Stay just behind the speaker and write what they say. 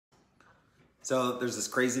So there's this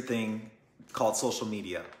crazy thing called social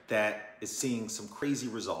media that is seeing some crazy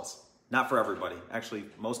results. Not for everybody. Actually,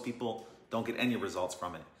 most people don't get any results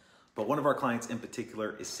from it. But one of our clients in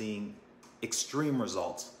particular is seeing extreme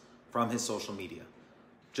results from his social media.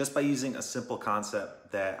 Just by using a simple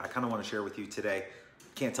concept that I kind of want to share with you today.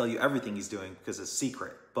 Can't tell you everything he's doing because it's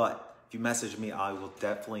secret, but if you message me, I will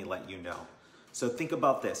definitely let you know. So think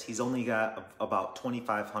about this. He's only got about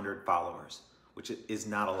 2,500 followers, which is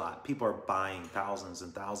not a lot. People are buying thousands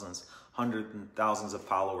and thousands, hundreds and thousands of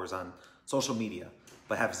followers on social media,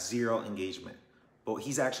 but have zero engagement. But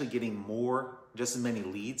he's actually getting just as many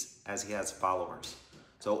leads as he has followers.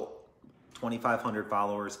 So 2,500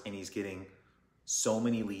 followers, and he's getting so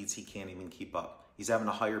many leads he can't even keep up. He's having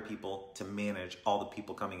to hire people to manage all the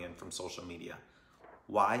people coming in from social media.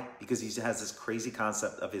 Why? Because he has this crazy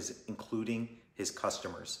concept of including his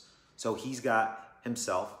customers. So he's got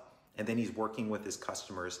himself, and then he's working with his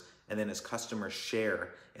customers, and then his customers share,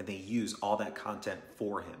 and they use all that content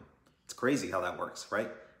for him. It's crazy how that works, right?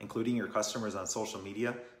 Including your customers on social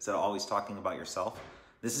media instead of always talking about yourself.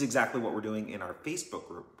 This is exactly what we're doing in our Facebook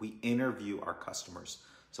group. We interview our customers.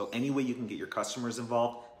 So any way you can get your customers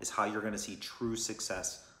involved is how you're gonna see true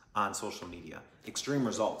success on social media. Extreme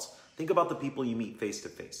results. Think about the people you meet face to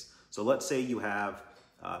face. So let's say you have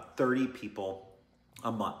 30 people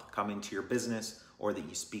a month come into your business or that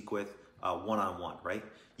you speak with one-on-one, right?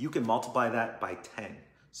 You can multiply that by 10.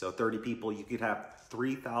 So 30 people, you could have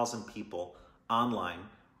 3,000 people online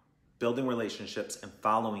building relationships and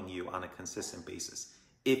following you on a consistent basis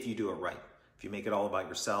if you do it right. If you make it all about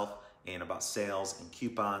yourself and about sales and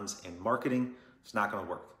coupons and marketing, it's not gonna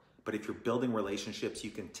work. But if you're building relationships,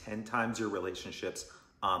 you can 10 times your relationships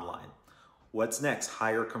online. What's next?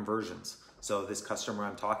 Higher conversions. So this customer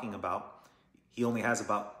I'm talking about, he only has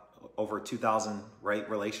about over 2,000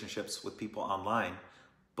 relationships with people online,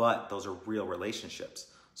 but those are real relationships.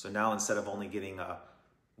 So now instead of only getting a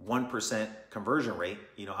 1% conversion rate,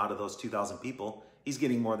 out of those 2,000 people, he's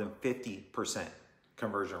getting more than 50%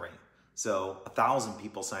 conversion rate. So 1,000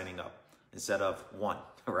 people signing up instead of one,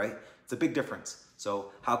 right? It's a big difference.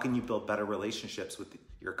 So how can you build better relationships with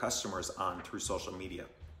your customers through social media?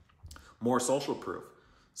 More social proof.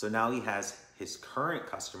 So now he has his current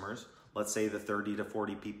customers, let's say the 30 to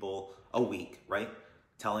 40 people a week, right?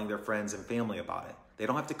 Telling their friends and family about it. They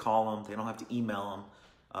don't have to call them. They don't have to email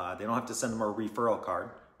them. They don't have to send them a referral card,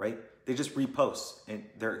 right? They just repost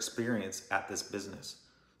their experience at this business.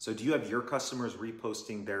 So do you have your customers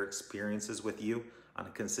reposting their experiences with you on a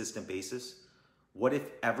consistent basis? What if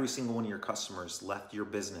every single one of your customers left your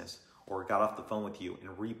business or got off the phone with you and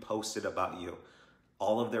reposted about you?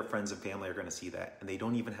 All of their friends and family are gonna see that, and they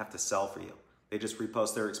don't even have to sell for you. They just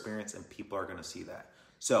repost their experience and people are gonna see that.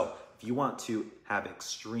 So if you want to have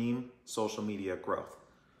extreme social media growth,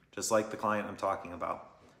 just like the client I'm talking about,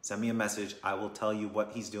 send me a message. I will tell you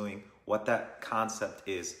what he's doing, what that concept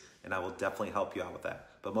is, and I will definitely help you out with that.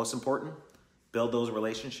 But most important, build those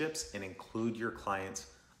relationships and include your clients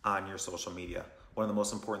on your social media. One of the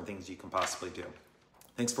most important things you can possibly do.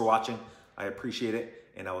 Thanks for watching. I appreciate it,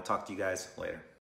 and I will talk to you guys later.